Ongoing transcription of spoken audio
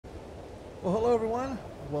Well, hello everyone.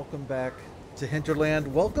 Welcome back to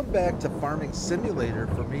Hinterland. Welcome back to Farming Simulator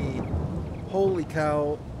for me. Holy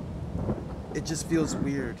cow. It just feels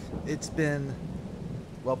weird. It's been,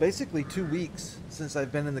 well, basically 2 weeks since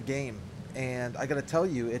I've been in the game. And I gotta tell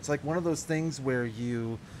you, it's like one of those things where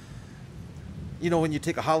you know, when you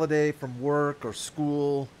take a holiday from work or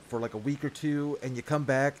school for like a week or two and you come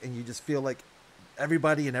back and you just feel like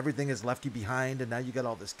everybody and everything has left you behind and now you got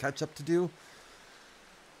all this catch up to do.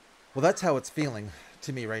 Well, that's how it's feeling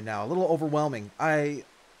to me right now. A little overwhelming. I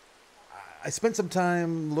spent some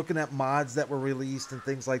time looking at mods that were released and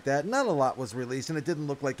things like that. Not a lot was released, and it didn't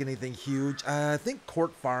look like anything huge. I think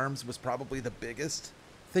Court Farms was probably the biggest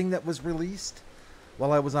thing that was released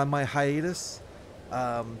while I was on my hiatus.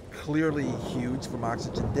 Clearly huge from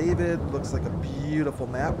Oxygen David. Looks like a beautiful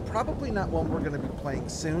map. Probably not one we're going to be playing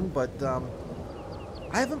soon, but I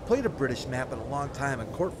haven't played a British map in a long time, and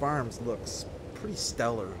Court Farms looks pretty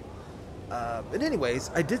stellar. But anyways,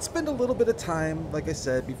 I did spend a little bit of time, like I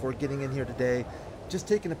said, before getting in here today, just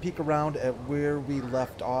taking a peek around at where we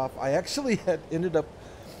left off. I actually had ended up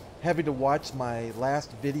having to watch my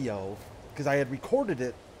last video because I had recorded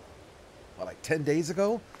it, what, like 10 days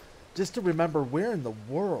ago, just to remember where in the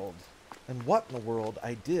world and what in the world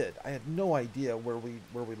I did. I had no idea where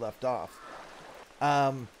we left off.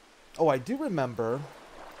 Oh, I do remember.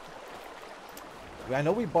 I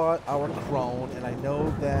know we bought our crone, and I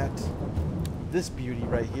know that this beauty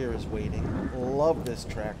right here is waiting. Love this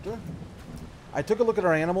tractor. I took a look at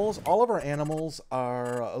our animals. All of our animals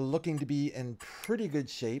are looking to be in pretty good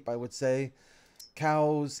shape, I would say.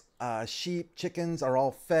 Cows, sheep, chickens are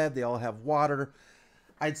all fed. They all have water.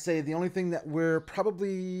 I'd say the only thing that we're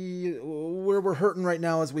hurting right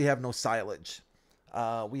now is we have no silage.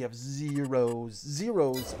 We have zeros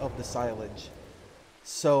of the silage.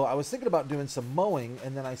 So I was thinking about doing some mowing,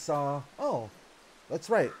 and then I saw, oh, that's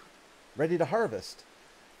right, ready to harvest.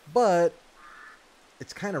 But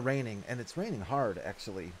it's kind of raining, and it's raining hard,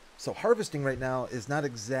 actually. So harvesting right now is not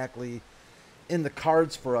exactly in the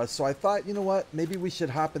cards for us. So I thought, you know what, maybe we should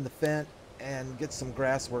hop in the Fant and get some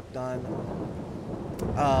grass work done.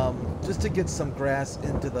 Just to get some grass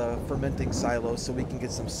into the fermenting silo so we can get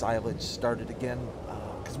some silage started again.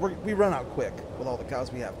 Because we run out quick with all the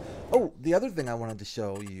cows we have. Oh, the other thing I wanted to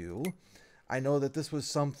show you, I know that this was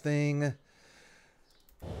something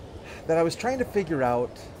that I was trying to figure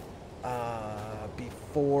out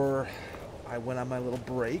before I went on my little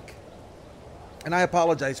break. And I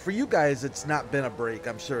apologize. For you guys, it's not been a break,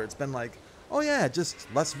 I'm sure. It's been like, oh yeah, just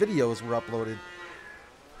less videos were uploaded.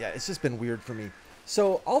 Yeah, it's just been weird for me.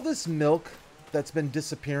 So all this milk that's been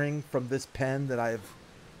disappearing from this pen that I've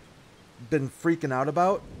been freaking out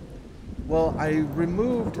about, well, I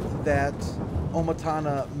removed that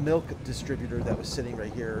Omatana milk distributor that was sitting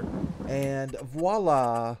right here, and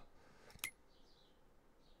voila,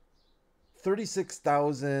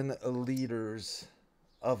 36,000 liters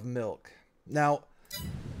of milk. Now,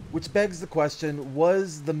 which begs the question,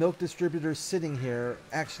 was the milk distributor sitting here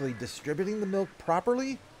actually distributing the milk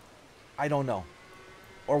properly? I don't know.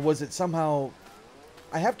 Or was it somehow,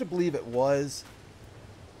 I have to believe it was.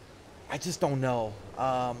 I just don't know.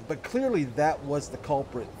 But clearly that was the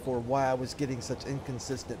culprit for why I was getting such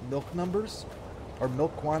inconsistent milk numbers or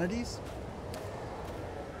milk quantities.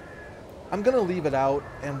 I'm going to leave it out,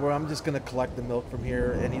 and I'm just going to collect the milk from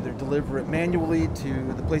here and either deliver it manually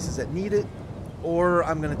to the places that need it, or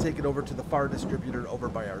I'm going to take it over to the FAR distributor over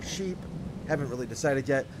by our sheep. Haven't really decided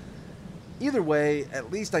yet. Either way,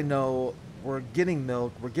 at least I know we're getting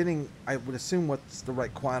milk. We're getting, I would assume, what's the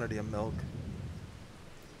right quantity of milk.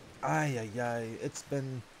 Ay, ay, ay. It's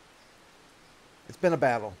been a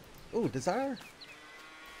battle. Oh, do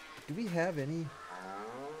we have any?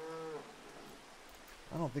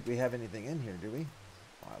 I don't think we have anything in here, do we?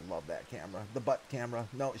 Oh, I love that camera. The butt camera.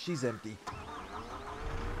 No, she's empty.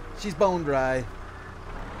 She's bone dry.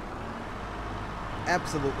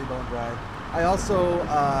 Absolutely bone dry. I also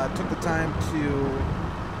took the time to...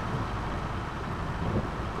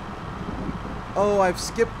 Oh, I've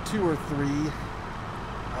skipped 2 or 3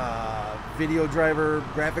 video driver,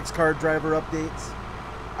 graphics card driver updates.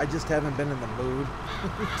 I just haven't been in the mood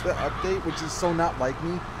to update, which is so not like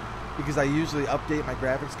me, because I usually update my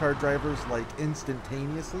graphics card drivers like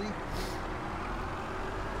instantaneously.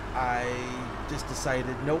 I just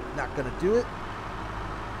decided, nope, not gonna do it.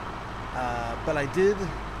 But I did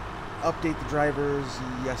update the drivers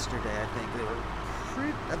yesterday. I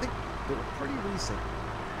think they were pretty recent.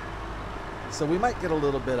 So we might get a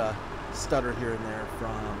little bit of stutter here and there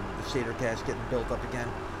from the shader cache getting built up again.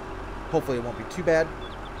 Hopefully it won't be too bad.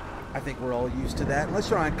 I think we're all used to that. Unless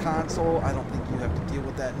you're on console, I don't think you have to deal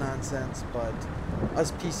with that nonsense, but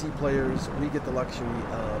us PC players, we get the luxury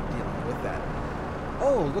of dealing with that.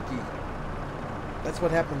 Oh, looky. That's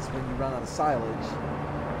what happens when you run out of silage.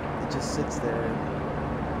 It just sits there and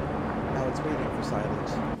now it's waiting for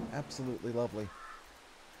silage. Absolutely lovely.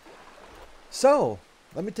 So,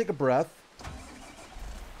 let me take a breath.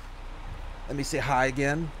 Let me say hi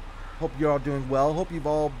again. Hope you're all doing well. Hope you've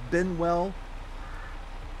all been well.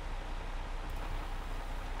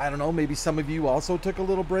 I don't know, maybe some of you also took a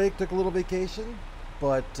little break, took a little vacation.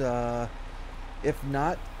 But if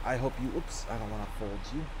not, I hope you, oops, I don't want to fold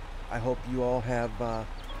you. I hope you all have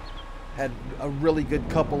had a really good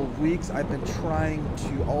couple of weeks. I've been trying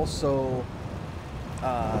to also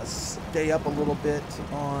stay up a little bit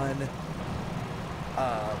on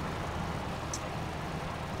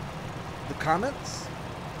the comments.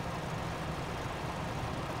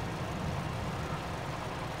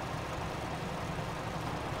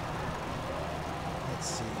 Let's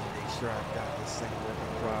see, make sure I've got this thing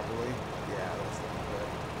working properly. Yeah, that's looking good.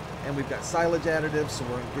 And we've got silage additives, so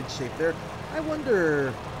we're in good shape there. I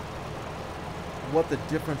wonder what the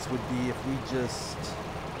difference would be if we just,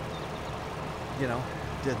 you know,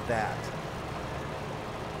 did that.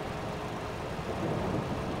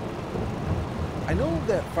 I know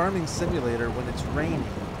that Farming Simulator, when it's raining,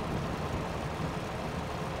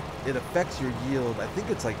 it affects your yield. I think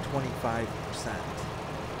it's like 25%.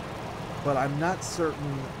 But I'm not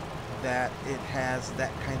certain that it has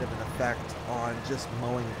that kind of an effect on just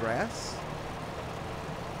mowing grass.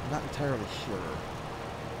 I'm not entirely sure.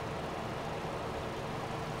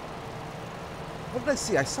 What did I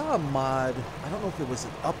see? I saw a mod. I don't know if it was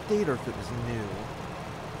an update or if it was new.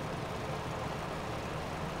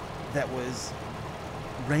 That was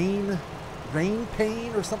rain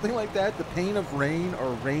pain or something like that. The pain of rain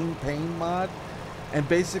or rain pain mod. And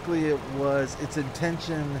basically it was its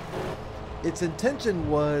intention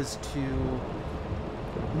was to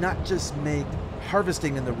not just make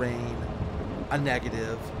harvesting in the rain a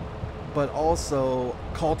negative, but also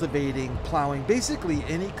cultivating, plowing, basically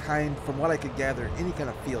any kind, from what I could gather, any kind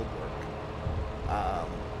of field work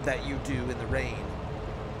that you do in the rain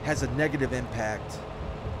has a negative impact.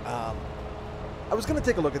 I was going to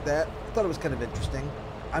take a look at that. I thought it was kind of interesting.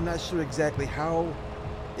 I'm not sure exactly how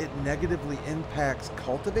it negatively impacts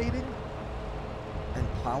cultivating and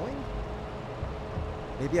plowing.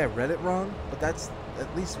 Maybe I read it wrong, but that's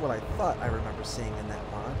at least what I thought I remember seeing in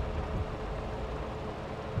that mod.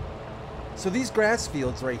 So these grass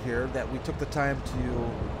fields right here that we took the time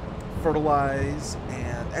to fertilize,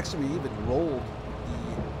 and actually we even rolled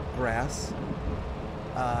the grass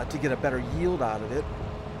to get a better yield out of it.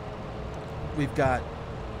 We've got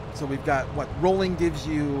what rolling gives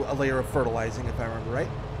you a layer of fertilizing, if I remember right,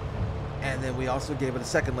 and then we also gave it a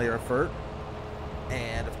second layer of fert,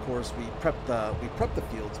 and of course we prepped the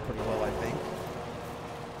fields pretty well, I think.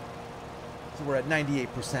 So we're at 98%,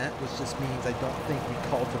 which just means I don't think we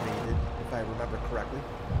cultivated, if I remember correctly.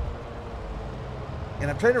 And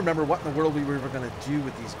I'm trying to remember what in the world we were going to do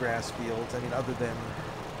with these grass fields. I mean, other than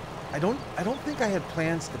I don't think I had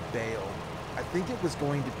plans to bale. I think it was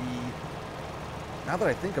going to be, now that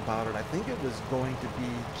I think about it, I think it was going to be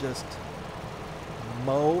just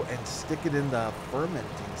mow and stick it in the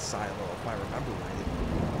fermenting silo, if I remember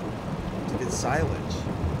right, to get silage.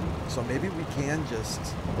 So maybe we can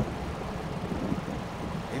just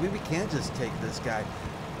take this guy.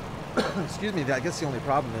 Excuse me, I guess the only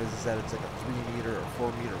problem is that it's like a 3 meter or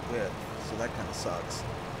 4 meter width, so that kind of sucks.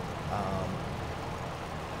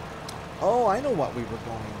 Oh, I know what we were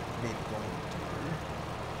maybe going to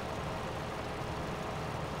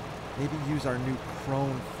do. Maybe use our new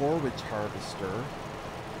Chrome forage harvester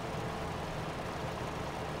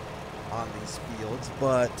on these fields,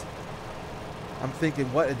 but I'm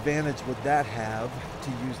thinking, what advantage would that have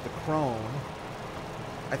to use the Chrome?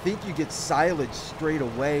 I think you get silage straight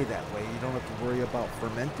away that way. You don't have to worry about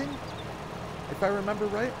fermenting, if I remember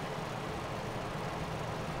right.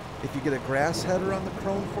 If you get a grass header on the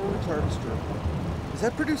Chrome forage harvester, does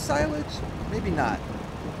that produce silage? Maybe not.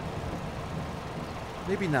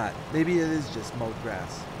 Maybe not. Maybe it is just mowed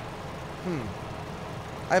grass.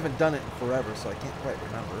 I haven't done it in forever, so I can't quite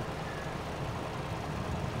remember.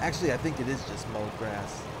 Actually, I think it is just mowed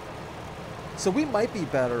grass. So we might be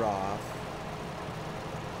better off,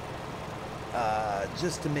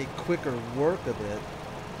 just to make quicker work of it,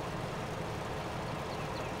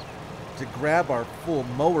 to grab our full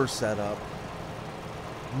mower setup,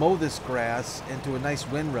 mow this grass into a nice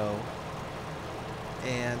windrow,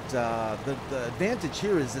 and the advantage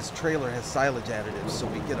here is this trailer has silage additives, so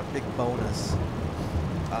we get a big bonus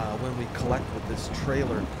when we collect with this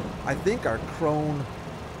trailer. I think our Crone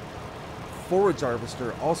forage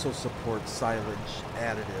harvester also supports silage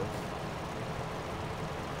additive,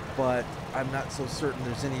 but I'm not so certain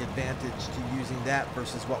there's any advantage to using that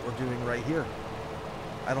versus what we're doing right here.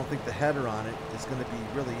 I don't think the header on it is going to be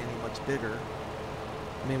really any much bigger.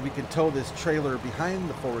 I mean, we can tow this trailer behind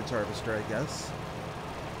the forage harvester, I guess.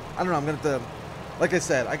 I don't know. I'm going to have to, like I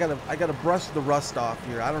said, I gotta brush the rust off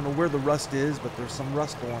here. I don't know where the rust is, but there's some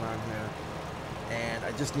rust going on here, and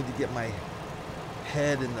I just need to get my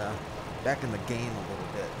head back in the game a little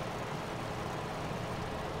bit.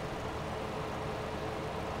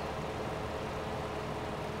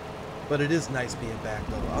 But it is nice being back,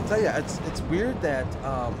 though. I'll tell you, it's weird that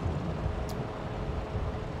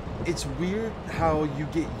it's weird how you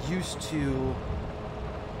get used to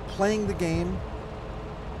playing the game,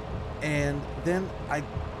 and then I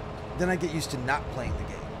get used to not playing the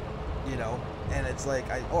game, you know. And it's like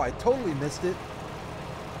I totally missed it.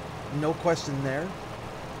 No question there.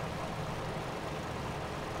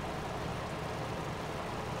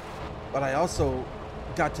 But I also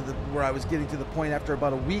got to where I was getting to the point after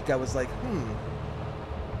about a week, I was like,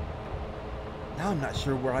 now I'm not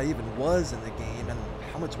sure where I even was in the game, and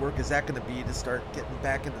how much work is that going to be to start getting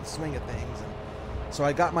back into the swing of things. And so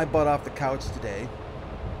I got my butt off the couch today.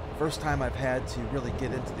 First time I've had to really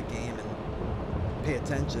get into the game and pay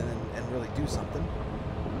attention and really do something.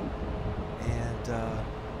 And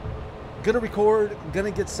gonna record,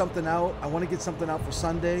 gonna get something out. I want to get something out for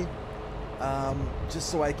Sunday, just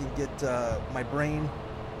so I can get my brain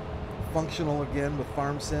functional again with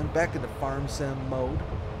Farm Sim, back into Farm Sim mode.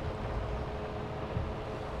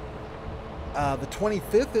 The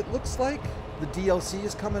 25th, it looks like, the DLC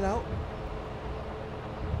is coming out.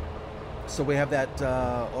 So we have that,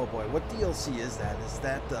 oh boy, what DLC is that? Is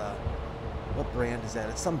that, what brand is that?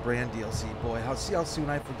 It's some brand DLC, boy. See how soon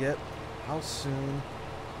I forget? How soon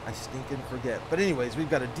I stinking forget. But anyways, we've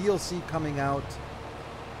got a DLC coming out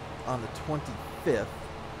on the 25th.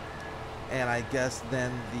 And I guess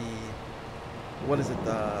then what is it,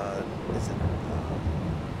 is it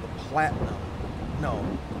the Platinum? No.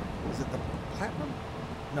 Is it the Platinum?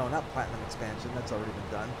 No, not Platinum expansion. That's already been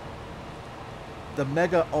done. The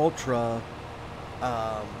Mega Ultra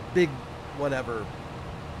big whatever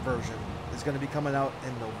version is going to be coming out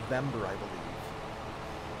in November, I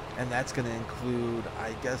believe. And that's going to include,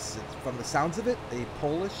 I guess, it's, from the sounds of it, a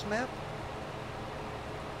Polish map.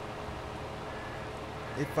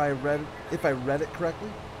 If I read it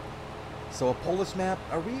correctly. So a Polish map.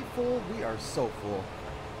 Are we full? We are so full.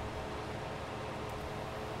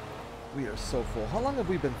 We are so full. How long have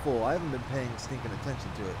we been full? I haven't been paying stinking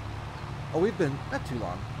attention to it. Oh, we've been not too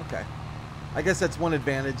long. Okay. I guess that's one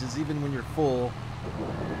advantage, is even when you're full,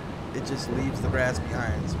 it just leaves the grass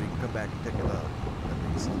behind, so we can come back and pick it up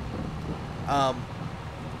at least.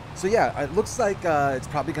 So yeah, it looks like it's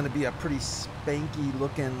probably going to be a pretty spanky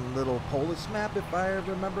looking little Polish map, if I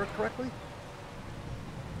remember correctly.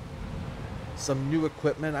 Some new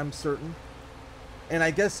equipment, I'm certain. And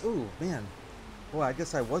I guess, ooh, man. Boy, I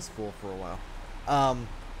guess I was full for a while.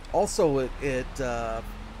 Also,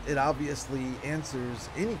 it obviously answers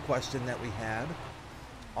any question that we had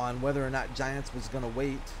on whether or not Giants was going to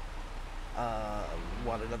wait,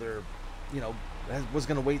 was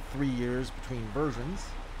going to wait 3 years between versions.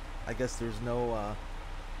 I guess there's no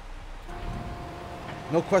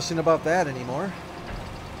question about that anymore.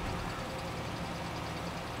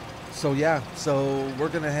 So yeah, so we're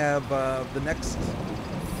going to have the next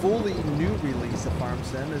fully new release of Farm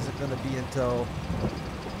Sim isn't going to be until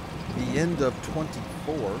the end of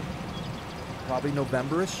 24, probably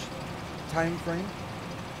November-ish time frame.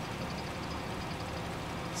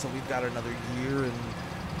 So we've got another year and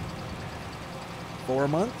 4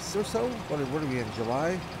 months or so. What are we in?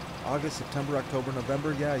 July, August, September, October,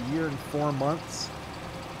 November? Yeah, a year and 4 months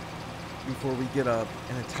before we get an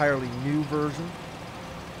entirely new version.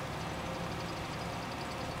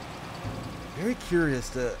 Very curious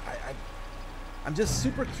to. I'm just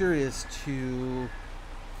super curious to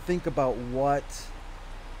think about what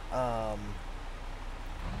are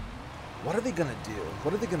they gonna do?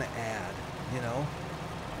 What are they gonna add? You know,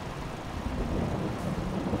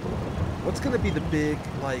 what's gonna be the big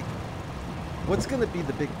what's gonna be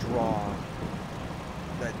the big draw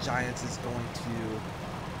that Giants is going to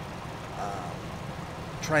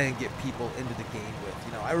try and get people into the game with?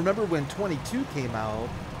 You know, I remember when 22 came out.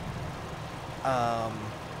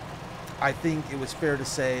 I think it was fair to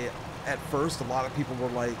say at first a lot of people were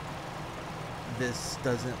like, this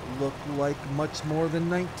doesn't look like much more than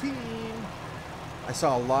 19. I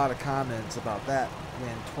saw a lot of comments about that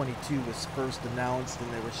when 22 was first announced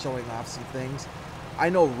and they were showing off some things. I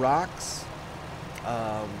know rocks,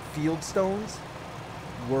 field stones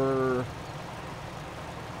were,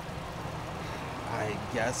 I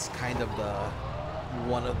guess, kind of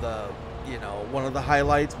one of the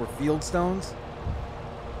highlights were field stones.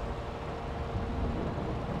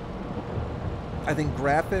 I think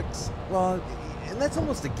graphics, well, and that's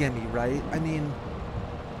almost a gimme, right? I mean,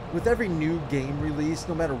 with every new game release,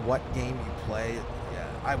 no matter what game you play, yeah,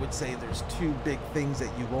 I would say there's two big things that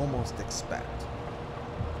you almost expect.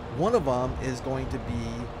 One of them is going to be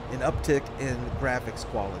an uptick in graphics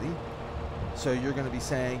quality. So you're going to be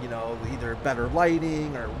saying, you know, either better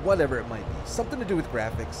lighting or whatever it might be. Something to do with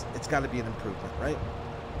graphics. It's got to be an improvement, right?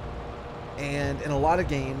 And in a lot of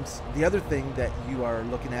games, the other thing that you are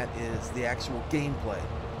looking at is the actual gameplay.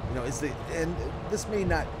 You know, and this may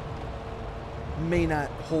not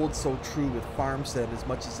hold so true with farm sim as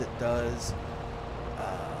much as it does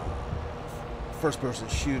first-person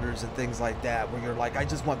shooters and things like that, where you're like, I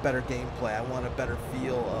just want better gameplay. I want a better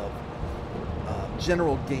feel of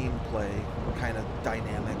general gameplay kind of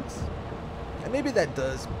dynamics. And maybe that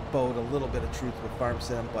does bode a little bit of truth with farm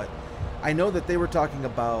sim, but I know that they were talking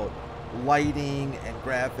about lighting and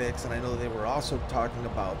graphics, and I know they were also talking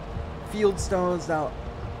about field stones. Now,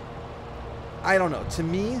 I don't know. To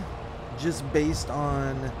me, just based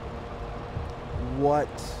on what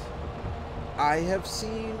I have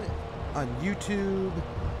seen on YouTube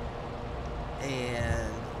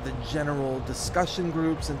and the general discussion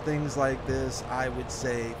groups and things like this, I would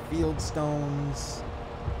say field stones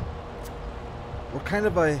were kind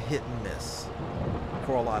of a hit and miss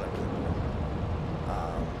for a lot of people.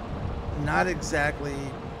 Not exactly,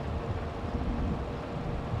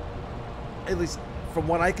 at least from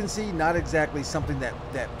what I can see, not exactly something that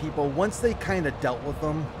people, once they kind of dealt with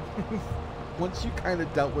them, once you kind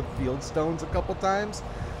of dealt with field stones a couple times,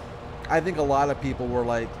 I think a lot of people were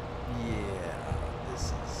like, yeah,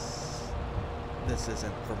 this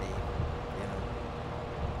isn't for me, you know.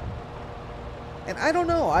 And I don't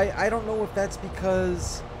know. I don't know if that's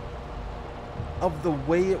because of the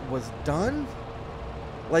way it was done,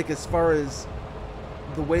 like as far as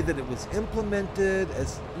the way that it was implemented,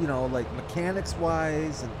 as you know, like mechanics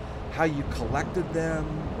wise, and how you collected them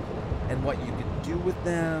and what you could do with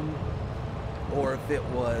them, or if it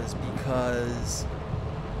was because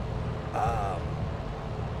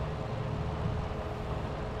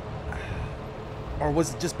or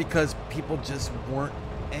was it just because people just weren't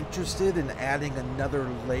interested in adding another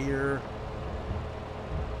layer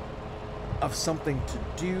of something to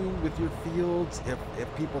do with your fields?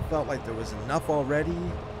 If people felt like there was enough already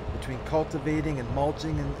between cultivating and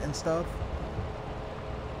mulching and stuff?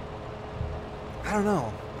 I don't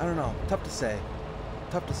know. Tough to say.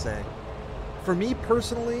 For me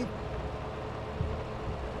personally,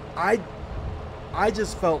 I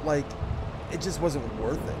just felt like it just wasn't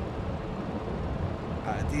worth it.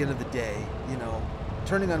 At the end of the day, you know,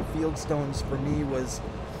 turning on field stones for me was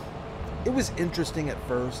interesting at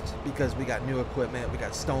first because we got new equipment, we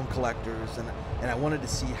got stone collectors, and I wanted to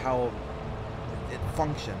see how it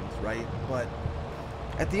functioned, right? But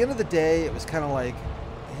at the end of the day, it was kind of like,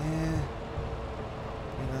 you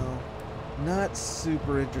know, not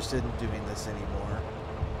super interested in doing this anymore.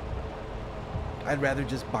 I'd rather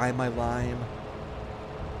just buy my lime.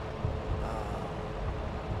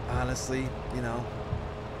 Honestly, you know,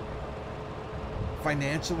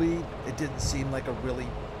 financially, it didn't seem like a really,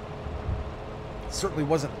 certainly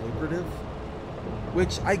wasn't lucrative,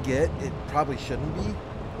 which I get, it probably shouldn't be.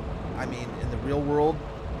 I mean, in the real world,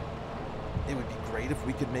 it would be great if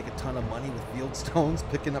we could make a ton of money with field stones,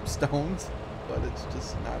 picking up stones, but it's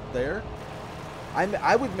just not there.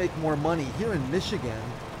 I would make more money here in Michigan.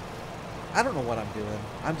 I don't know what I'm doing.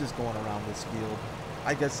 I'm just going around this field.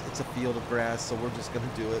 I guess it's a field of grass, so we're just going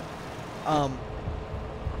to do it.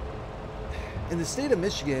 In the state of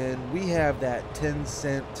Michigan, we have that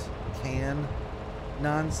 10-cent can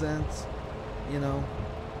nonsense. You know,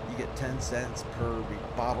 you get 10 cents per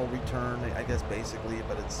bottle return, I guess, basically,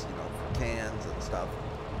 but it's, you know, for cans and stuff.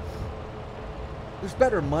 There's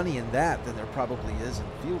better money in that than there probably is in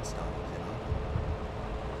field stones, you know.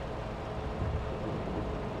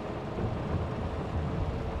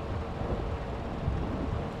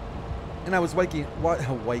 And I was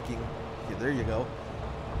there you go.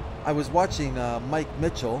 I was watching Mike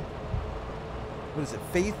Mitchell. What is it?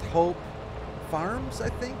 Faith, Hope, Farms, I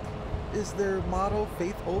think, is their motto.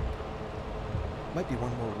 Faith, Hope. Might be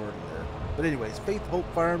one more word in there. But anyways, Faith, Hope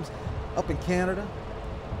Farms up in Canada.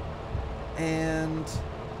 And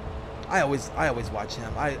I always watch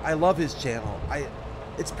him. I love his channel.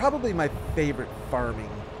 It's probably my favorite farming,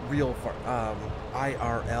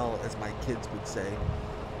 IRL, as my kids would say,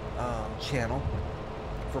 channel.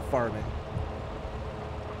 for farming.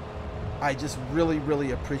 I just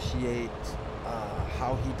really appreciate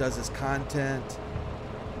how he does his content.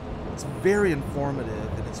 It's very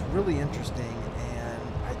informative and it's really interesting, and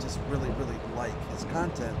I just really like his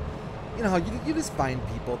content. You know how you just find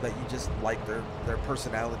people that you just like their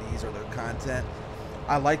personalities or their content.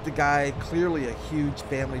 I like the guy. Clearly a huge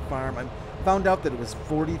family farm. I found out that it was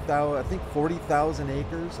 40,000, I think 40,000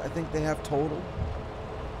 acres I think they have total.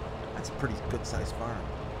 That's a pretty good sized farm.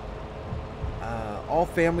 All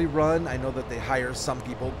family run. I know that they hire some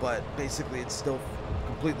people, but basically it's still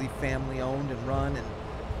completely family owned and run. And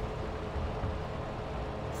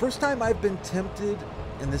first time I've been tempted,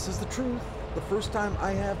 and this is the truth, the first time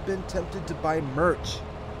I have been tempted to buy merch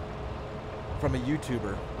from a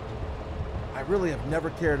YouTuber. I really have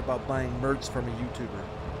never cared about buying merch from a YouTuber,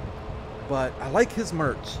 but I like his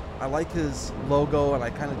merch. I like his logo, and I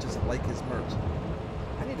kind of just like his merch.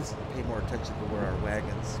 I need to pay more attention to where when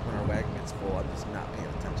our wagon gets full, I'm just not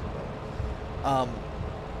paying attention to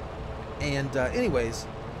it. Anyways,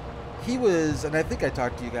 he was, and I think I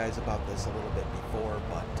talked to you guys about this a little bit before,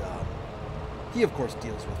 but he of course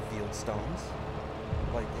deals with field stones,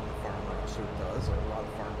 like any farmer I'm sure does, or a lot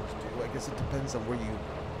of farmers do. I guess it depends on where you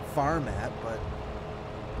farm at, but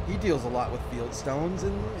he deals a lot with field stones,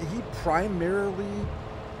 and he primarily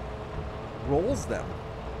rolls them.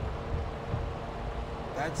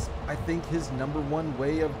 That's, I think, his #1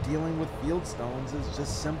 way of dealing with field stones is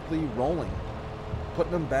just simply rolling,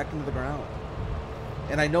 putting them back into the ground.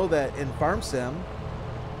 And I know that in Farm Sim,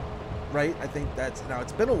 right, I think that's, now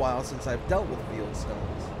it's been a while since I've dealt with field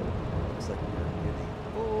stones. Looks like we're getting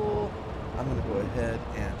full. I'm going to go ahead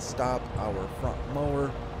and stop our front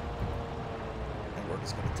mower, and we're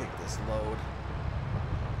just going to take this load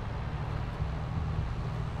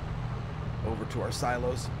over to our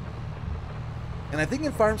silos. And I think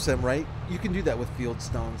in Farm Sim, right, you can do that with field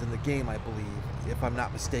stones in the game, I believe, if I'm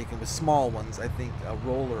not mistaken. With small ones, I think a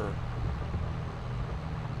roller...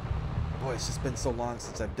 Boy, it's just been so long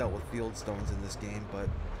since I've dealt with field stones in this game, but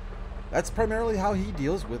that's primarily how he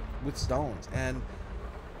deals with stones. And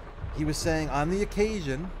he was saying on the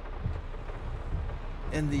occasion,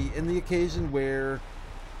 in the occasion where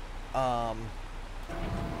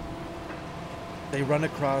they run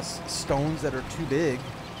across stones that are too big,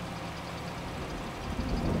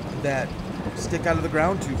 that stick out of the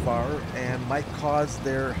ground too far and might cause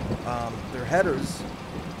their headers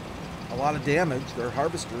a lot of damage, their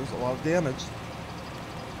harvesters a lot of damage,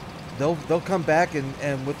 they'll come back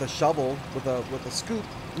and with a shovel, with a scoop,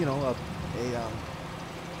 you know, a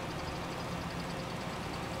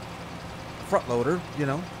front loader, you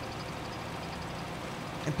know,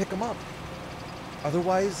 and pick them up.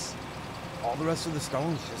 Otherwise, all the rest of the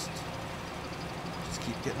stones just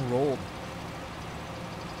keep getting rolled.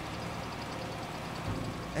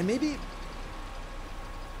 And maybe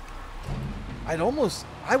I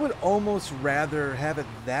would almost rather have it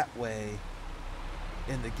that way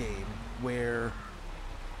in the game, where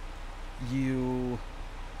you,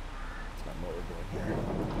 what's my motor doing here?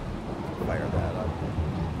 Fire that up.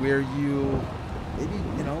 Where you,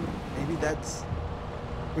 maybe that's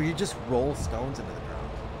where you just roll stones into the ground.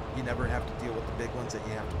 You never have to deal with the big ones that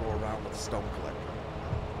you have to go around with a stone collector.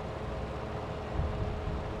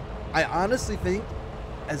 I honestly think,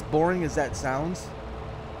 as boring as that sounds,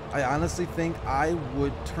 I honestly think I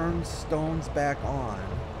would turn stones back on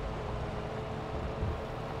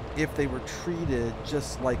if they were treated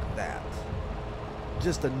just like that.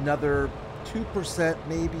 Just another 2%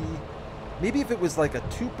 maybe. Maybe if it was like a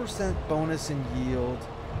 2% bonus in yield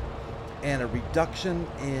and a reduction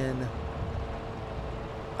in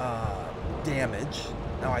damage.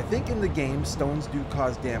 Now I think in the game stones do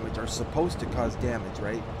cause damage, are supposed to cause damage,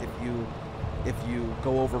 right? If you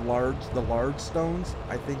go over the large stones,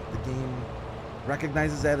 I think the game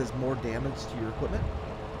recognizes that as more damage to your equipment.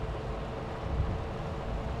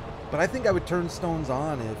 But I think I would turn stones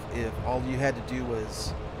on if all you had to do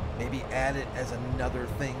was maybe add it as another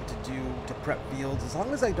thing to do to prep fields, as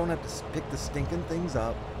long as I don't have to pick the stinking things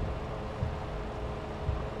up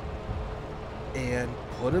and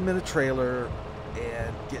put them in a trailer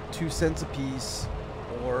and get 2 cents a piece,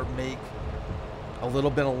 or make a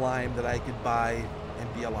little bit of lime that I could buy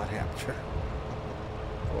and be a lot happier.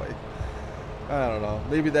 Boy, I don't know.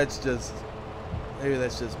 Maybe that's just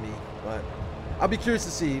me, but I'll be curious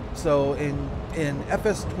to see. So in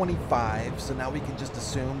FS25, so now we can just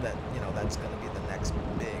assume that, that's going to be the next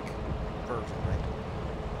big version, right?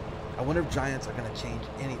 I wonder if Giants are going to change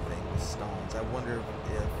anything with stones. I wonder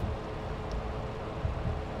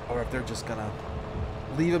if they're just going to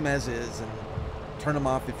leave them as is and turn them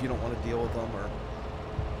off if you don't want to deal with them, or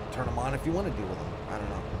turn them on if you want to deal with them. I don't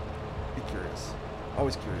know. Be curious.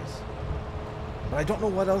 Always curious. But I don't know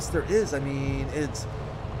what else there is. I mean, it's...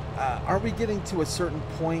 are we getting to a certain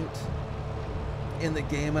point in the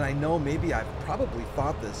game? And I know maybe I've probably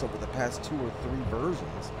thought this over the past 2 or 3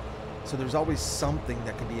 versions. So there's always something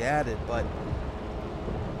that can be added, but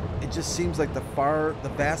it just seems like the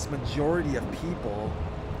vast majority of people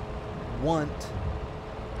want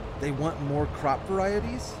more crop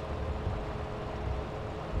varieties,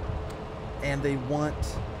 and they want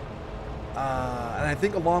and I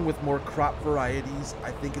think along with more crop varieties,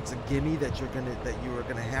 I think it's a gimme that you are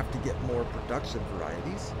gonna have to get more production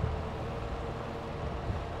varieties.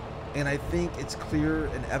 And I think it's clear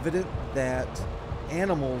and evident that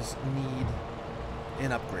animals need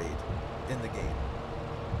an upgrade in the game.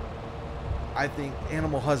 I think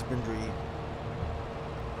animal husbandry,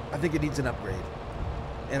 I think it needs an upgrade.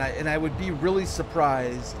 And I would be really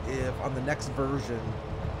surprised if on the next version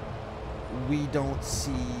we don't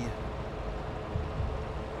see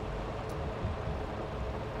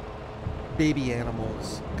baby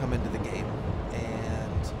animals come into the game,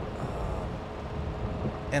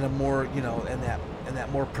 and a more, you know, and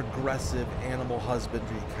that more progressive animal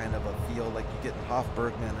husbandry kind of a feel like you get in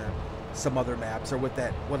Hofbergman or some other maps, or with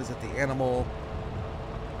that, what is it, the animal,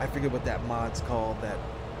 I forget what that mod's called, that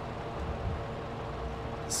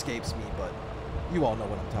escapes me, but you all know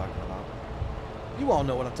what I'm talking about. You all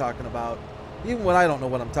know what I'm talking about. Even when I don't know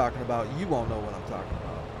what I'm talking about, you all know what I'm talking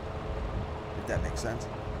about. If that makes sense.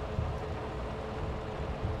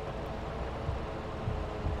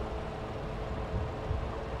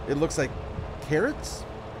 It looks like carrots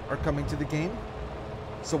are coming to the game.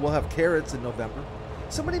 So we'll have carrots in November.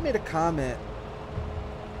 Somebody made a comment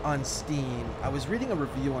on Steam. I was reading a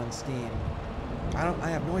review on Steam. I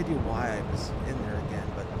have no idea why I was in there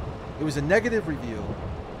again, but it was a negative review.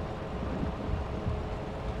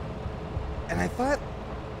 And I thought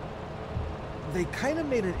they kind of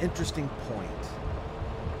made an interesting point.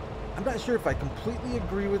 I'm not sure if I completely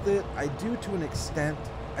agree with it. I do to an extent,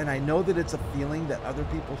 and I know that it's a feeling that other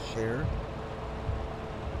people share.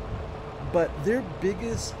 But their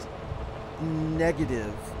biggest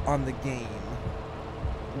negative on the game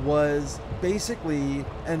was basically,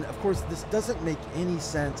 and of course this doesn't make any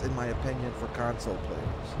sense in my opinion for console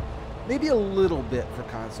players. Maybe a little bit for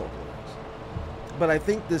console players. But I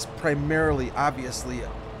think this primarily, obviously,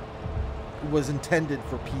 was intended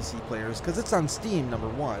for PC players because it's on Steam, number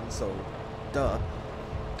one, so duh.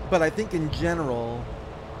 But I think in general,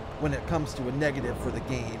 when it comes to a negative for the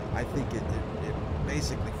game, I think it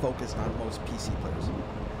basically focused on most PC players.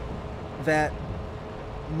 That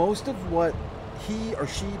most of what he or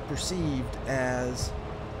she perceived as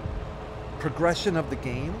progression of the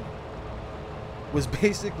game was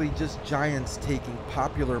basically just giants taking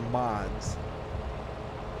popular mods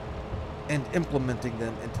and implementing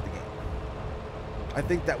them into the game. I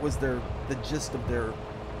think that was the gist of their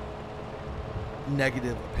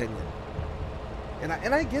negative opinion.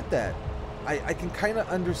 And I get that. I can kind of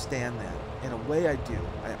understand that. In a way, I do.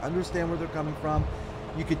 I understand where they're coming from.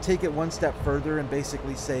 You could take it one step further and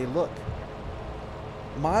basically say, look,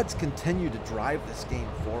 mods continue to drive this game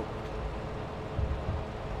forward.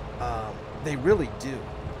 They really do.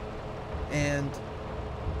 And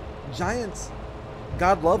giants,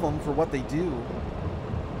 God love them for what they do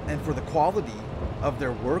and for the quality of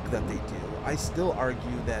their work that they do. I still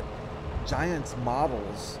argue that giants'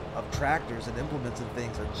 models of tractors and implements and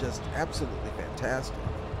things are just absolutely fantastic.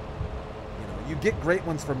 You know, you get great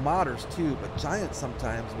ones from modders too, but giants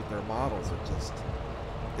sometimes with their models are just,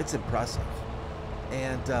 it's impressive.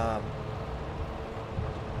 And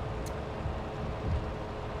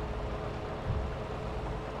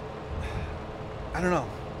I don't know.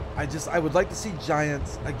 I would like to see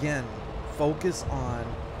giants again focus on,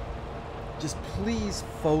 just please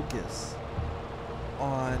focus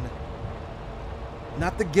on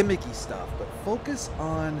not the gimmicky stuff, but focus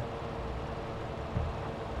on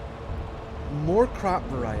more crop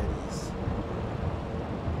varieties.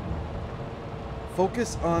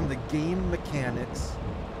 Focus on the game mechanics,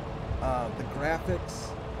 the graphics,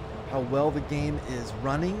 how well the game is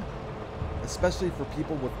running, especially for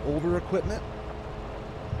people with older equipment.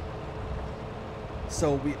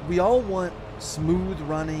 So we all want smooth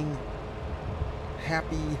running,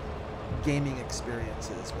 happy gaming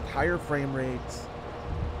experiences with higher frame rates.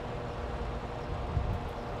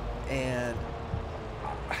 And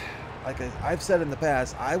like I've said in the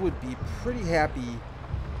past, I would be pretty happy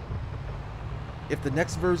if the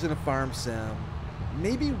next version of Farm Sim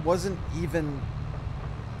maybe wasn't even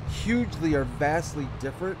hugely or vastly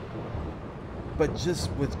different, but just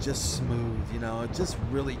smooth, you know, just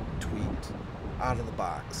really tweaked out of the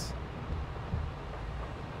box.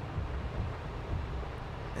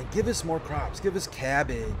 give us more crops, give us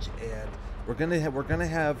cabbage, and we're gonna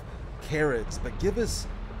have carrots, but give us,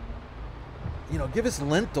 you know, give us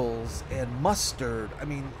lentils and mustard. I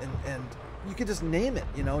mean, and you can just name it,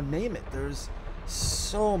 you know, name it. There's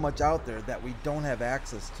so much out there that we don't have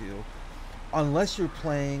access to unless you're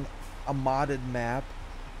playing a modded map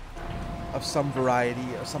of some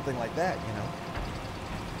variety or something like that, you know.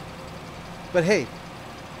 But hey,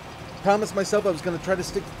 promised myself I was going to try to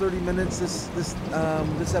stick to 30 minutes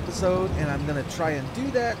this episode, and I'm going to try and do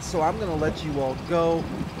that. So I'm going to let you all go.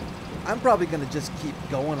 I'm probably going to just keep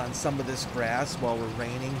going on some of this grass while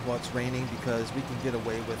it's raining, because we can get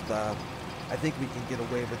away with I think we can get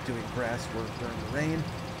away with doing grass work during the rain.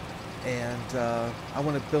 And I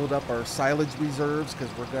want to build up our silage reserves because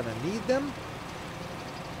we're going to need them.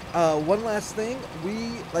 One last thing,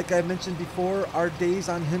 like I mentioned before, our days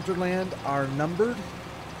on Hinterland are numbered.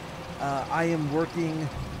 I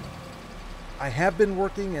have been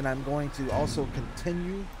working, and I'm going to also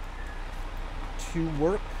continue to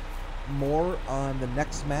work more on the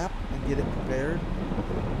next map and get it prepared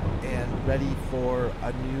and ready for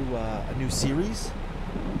a new series.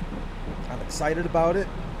 I'm excited about it.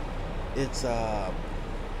 It's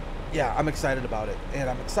yeah, I'm excited about it, and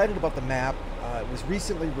I'm excited about the map. It was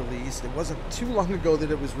recently released. It wasn't too long ago that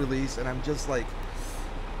it was released, and I'm just like,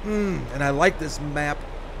 and I like this map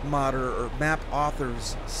modder or map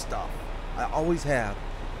authors stuff. I always have.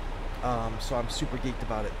 So I'm super geeked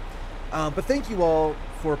about it. But thank you all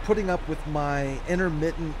for putting up with my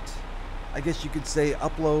intermittent, I guess you could say,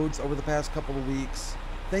 uploads over the past couple of weeks.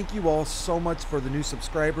 Thank you all so much for the new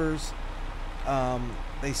subscribers.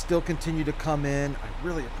 They still continue to come in. I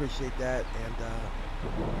really appreciate that, and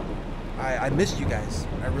I missed you guys.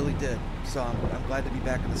 I really did. So I'm glad to be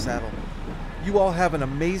back in the saddle. You all have an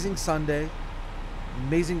amazing Sunday,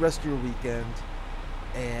 amazing rest of your weekend,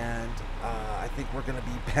 and I think we're going to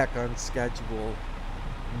be back on schedule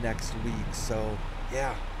next week. So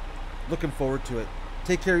yeah, looking forward to it.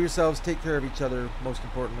 Take care of yourselves, take care of each other, most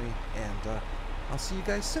importantly, and I'll see you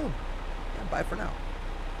guys soon. And bye for now.